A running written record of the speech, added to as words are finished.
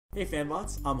Hey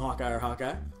fanbots, I'm Hawkeye or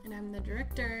Hawkeye. And I'm the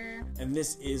director. And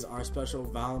this is our special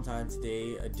Valentine's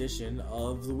Day edition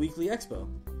of the Weekly Expo.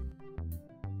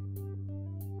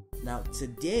 Now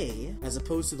today, as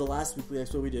opposed to the last Weekly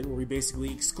Expo we did, where we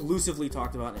basically exclusively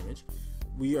talked about Image,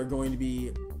 we are going to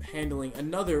be handling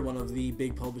another one of the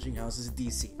big publishing houses,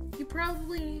 DC. You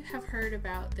probably have heard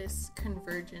about this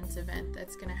Convergence event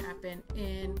that's going to happen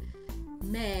in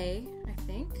May, I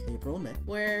think. April, May.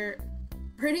 Where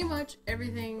pretty much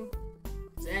everything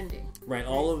is ending. Right,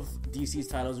 all of DC's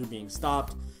titles are being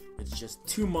stopped. It's just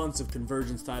 2 months of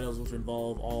Convergence titles, which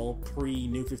involve all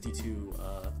pre-New 52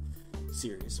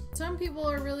 series. Some people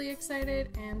are really excited,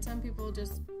 and some people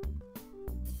just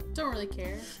don't really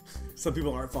care. Some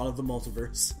people aren't fond of the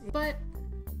multiverse. But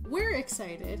we're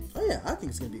excited. Oh yeah, I think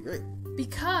it's going to be great.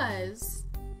 Because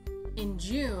in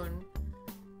June,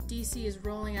 DC is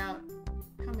rolling out,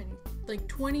 how many? Like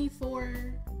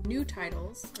 24 new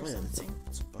titles or something.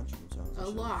 It's a bunch of new titles. A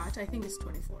lot. I think it's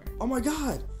 24. Oh my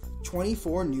god!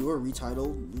 24 new or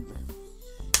retitled.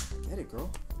 Get it,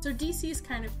 girl. So DC is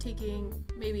kind of taking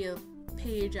maybe a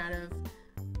page out of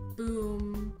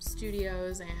Boom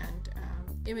Studios and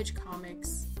Image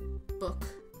Comics book.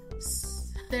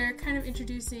 They're kind of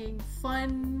introducing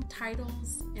fun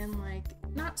titles and like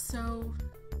not so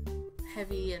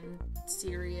heavy and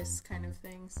serious kind of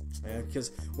things. Yeah,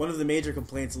 because one of the major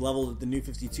complaints leveled at the New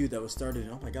 52 that was started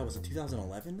in, oh my god, was it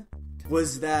 2011?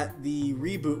 Was that the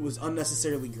reboot was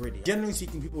unnecessarily gritty. Generally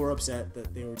speaking, people were upset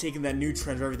that they were taking that new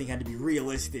trend where everything had to be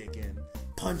realistic and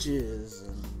punches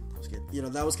and, you know,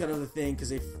 that was kind of the thing because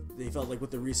they felt like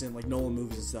with the recent like Nolan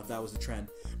movies and stuff, that was the trend.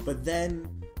 But then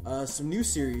some new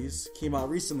series came out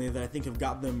recently that I think have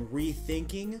got them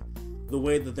rethinking the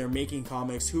way that they're making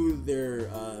comics, who they're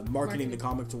marketing the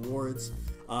comic towards,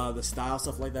 the style,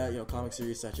 stuff like that. You know, comic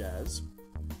series such as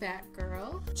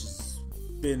Batgirl, which has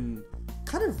been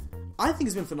kind of, I think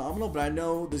it's been phenomenal, but I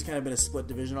know there's kind of been a split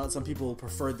division on it. Some people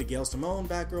preferred the Gail Simone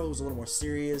Batgirl, who was a little more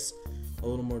serious, a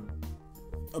little more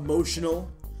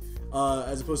emotional,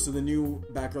 as opposed to the new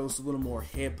Batgirl, who's a little more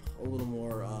hip, a little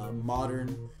more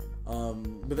modern.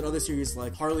 But then other series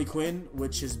like Harley Quinn,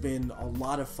 which has been a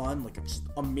lot of fun, like just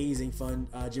amazing fun.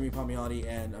 Jimmy Palmiotti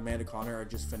and Amanda Conner are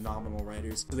just phenomenal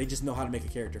writers, so they just know how to make a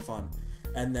character fun.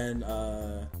 And then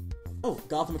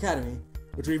Gotham Academy,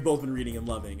 which we've both been reading and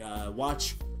loving.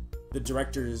 Watch the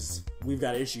director's We've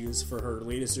Got Issues for her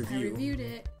latest review. I reviewed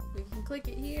it. We can click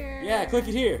it here. Yeah, click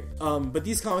it here. But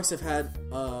these comics have had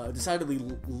decidedly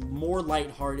more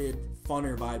lighthearted,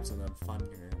 funner vibes in them.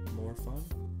 More fun.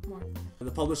 The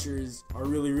publishers are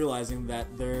really realizing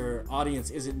that their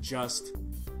audience isn't just,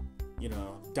 you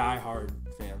know, die-hard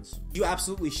fans. You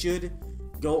absolutely should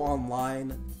go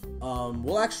online.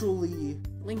 We'll actually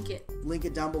link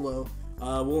it down below.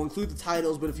 We'll include the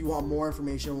titles, but if you want more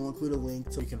information, we'll include a link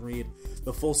so you can read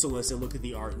the full solicit, look at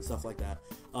the art and stuff like that.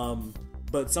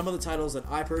 But some of the titles that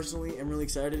I personally am really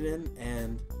excited in,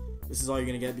 and this is all you're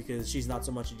going to get because she's not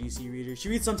so much a DC reader. She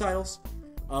reads some titles,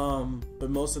 but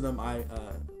most of them I don't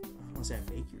want to say I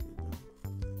make you read them.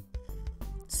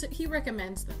 So he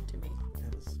recommends them to me.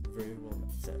 That is very well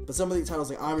said. But some of the titles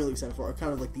like I'm really excited for are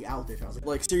kind of like the out there titles.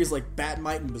 Like series like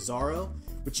Batmite and Bizarro,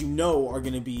 which you know are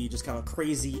going to be just kind of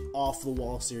crazy,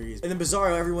 off-the-wall series. And then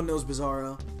Bizarro, everyone knows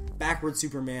Bizarro. Backward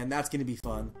Superman, that's going to be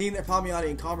fun. Seeing that Palmiotti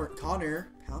and Connor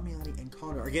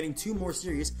are getting 2 more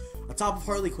series. On top of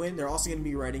Harley Quinn, they're also going to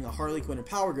be writing a Harley Quinn and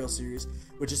Power Girl series,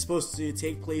 which is supposed to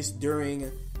take place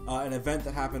during an event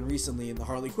that happened recently in the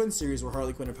Harley Quinn series where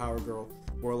Harley Quinn and Power Girl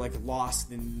were like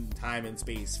lost in time and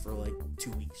space for like 2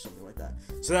 weeks, something like that.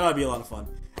 So that'll be a lot of fun.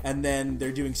 And then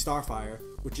they're doing Starfire,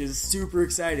 which is super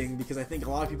exciting because I think a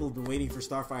lot of people have been waiting for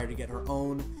Starfire to get her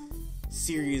own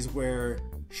series where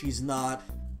she's not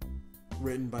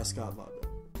written by Scott Lobdell.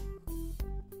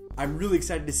 I'm really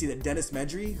excited to see that Dennis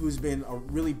Medry, who's been a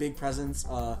really big presence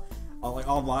like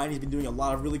online, he's been doing a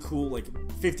lot of really cool like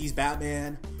 50s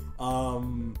Batman,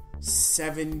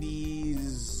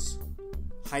 70s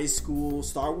high school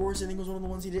Star Wars, I think was one of the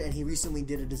ones he did, and he recently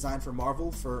did a design for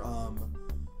Marvel for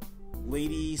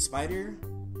Lady Spider,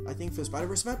 I think, for the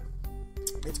Spider-Verse event.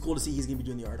 It's cool to see he's going to be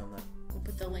doing the art on that. We'll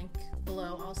put the link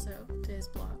below also to his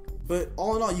blog. But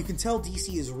all in all, you can tell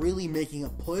DC is really making a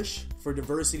push for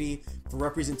diversity, for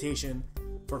representation,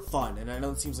 for fun. And I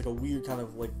know it seems like a weird kind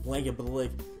of like blanket, but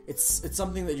like it's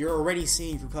something that you're already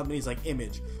seeing from companies like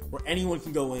Image, where anyone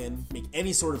can go in, make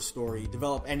any sort of story,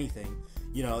 develop anything.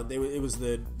 You know, it was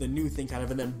the new thing kind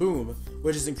of, and then Boom,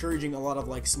 which is encouraging a lot of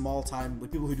like small time,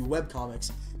 like people who do web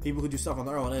comics, people who do stuff on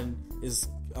their own, and is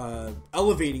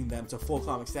elevating them to full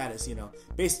comic status, you know,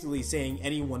 basically saying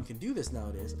anyone can do this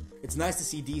nowadays. It's nice to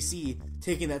see DC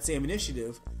taking that same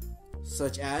initiative,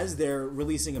 such as they're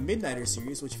releasing a Midnighter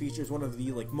series, which features one of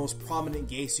the like most prominent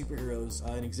gay superheroes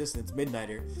in existence,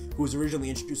 Midnighter, who was originally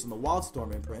introduced in the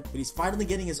Wildstorm imprint, but he's finally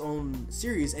getting his own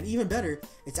series, and even better,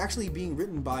 it's actually being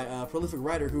written by a prolific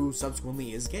writer who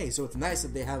subsequently is gay. So it's nice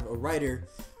that they have a writer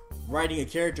writing a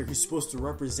character who's supposed to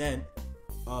represent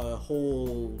a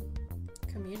whole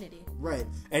community. Right,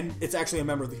 and it's actually a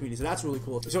member of the community, so that's really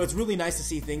cool. So it's really nice to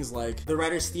see things like the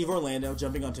writer Steve Orlando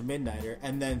jumping onto Midnighter,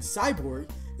 and then Cyborg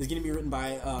is going to be written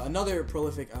by another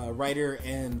prolific writer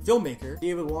and filmmaker,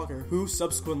 David Walker, who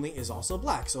subsequently is also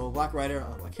black. So a black writer,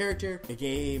 a black character, a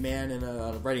gay man,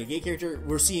 and writing a gay character.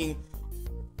 We're seeing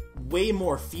way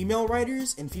more female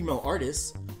writers and female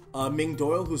artists. Ming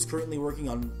Doyle, who's currently working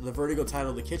on the Vertigo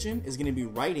title The Kitchen, is going to be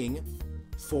writing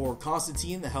for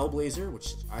Constantine the Hellblazer,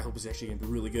 which I hope is actually going to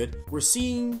be really good. We're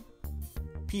seeing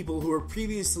people who were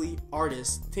previously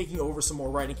artists taking over some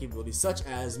more writing capabilities, such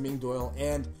as Ming Doyle,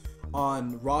 and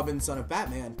on Robin, Son of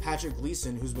Batman, Patrick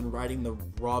Gleason, who's been writing the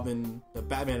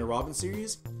Batman and Robin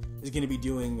series, is going to be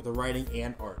doing the writing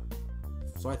and art.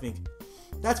 So I think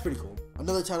that's pretty cool.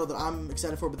 Another title that I'm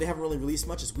excited for, but they haven't really released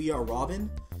much, is We Are Robin,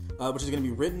 which is going to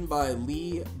be written by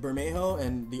Lee Bermejo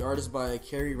and the artist by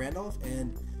Carrie Randolph.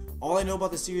 And all I know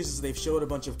about the series is they've showed a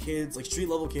bunch of kids, like street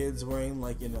level kids, wearing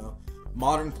like, you know,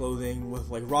 modern clothing with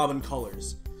like Robin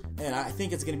colors. And I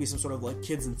think it's going to be some sort of like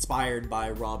kids inspired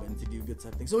by Robin to do good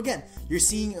type of thing. So again, you're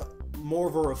seeing more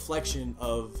of a reflection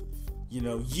of, you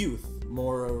know, youth,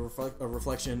 more of a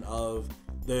reflection of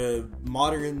the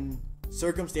modern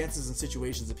circumstances and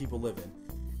situations that people live in.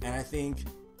 And I think,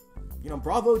 you know,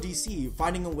 bravo DC,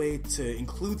 finding a way to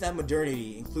include that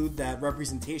modernity, include that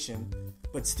representation,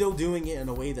 but still doing it in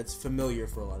a way that's familiar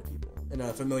for a lot of people, in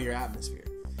a familiar atmosphere.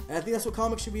 And I think that's what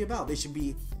comics should be about. They should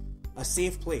be a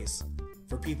safe place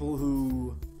for people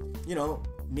who, you know,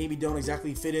 maybe don't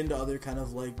exactly fit into other kind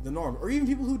of like the norm, or even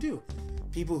people who do.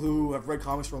 People who have read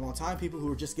comics for a long time, people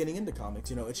who are just getting into comics.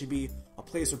 You know, it should be a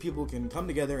place where people can come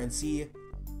together and see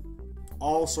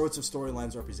all sorts of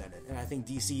storylines represented. And I think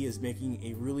DC is making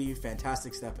a really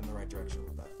fantastic step in the right direction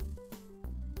with that.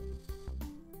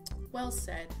 Well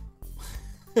said.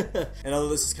 And although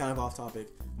this is kind of off topic,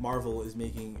 Marvel is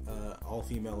making an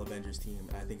all-female Avengers team,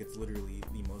 and I think it's literally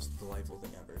the most delightful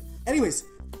thing ever. Anyways,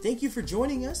 thank you for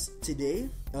joining us today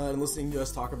and listening to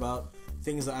us talk about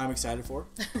things that I'm excited for.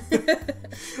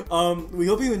 We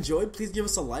hope you enjoyed. Please give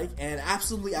us a like, and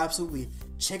absolutely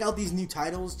check out these new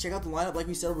titles. Check out the lineup. Like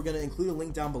we said, we're going to include a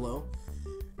link down below.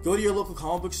 Go to your local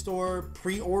comic book store,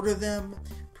 pre-order them.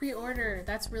 Pre-order,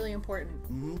 that's really important.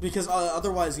 Mm-hmm. Because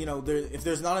otherwise, you know, if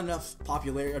there's not enough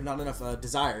popularity or not enough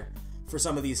desire for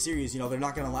some of these series, you know, they're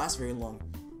not going to last very long.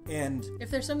 And if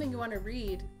there's something you want to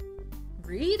read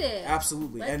it.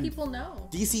 Absolutely. Let people know.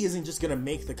 DC isn't just going to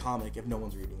make the comic if no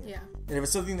one's reading it. Yeah. And if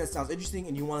it's something that sounds interesting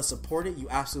and you want to support it, you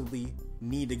absolutely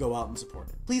need to go out and support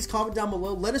it. Please comment down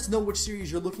below. Let us know which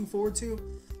series you're looking forward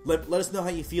to. Let us know how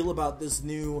you feel about this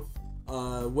new,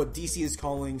 what DC is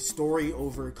calling story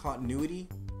over continuity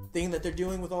thing that they're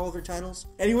doing with all of their titles.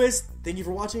 Anyways, thank you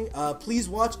for watching. Please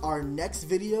watch our next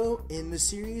video in the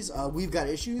series, We've Got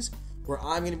Issues, where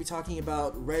I'm going to be talking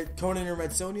about Conan and Red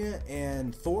Sonja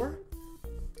and Thor.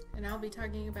 And I'll be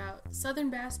talking about Southern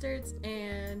Bastards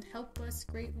and Help Us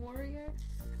Great Warrior.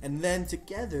 And then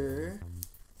together,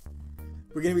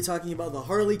 we're going to be talking about the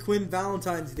Harley Quinn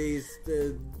Valentine's Days,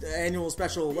 the annual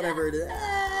special, whatever it is.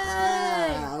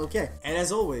 Okay. And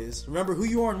as always, remember who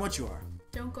you are and what you are.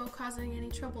 Don't go causing any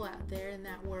trouble out there in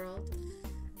that world.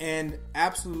 And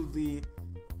absolutely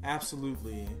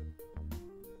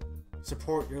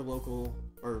support your local,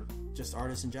 or just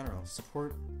artists in general.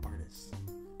 Support artists.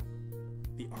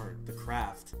 The art, the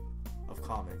craft of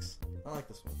comics. I like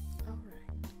this one.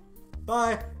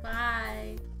 Alright. Bye.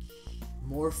 Bye.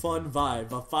 More fun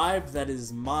vibe. A vibe that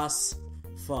is mas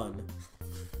fun.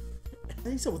 I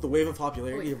think so, with the wave of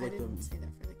popularity of like I didn't say that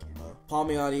for the camera.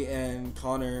 Palmiotti and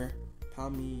Connor.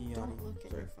 Don't look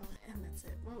at your phone. And that's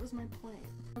it. What was my point?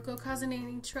 Don't go causing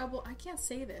any trouble. I can't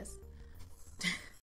say this.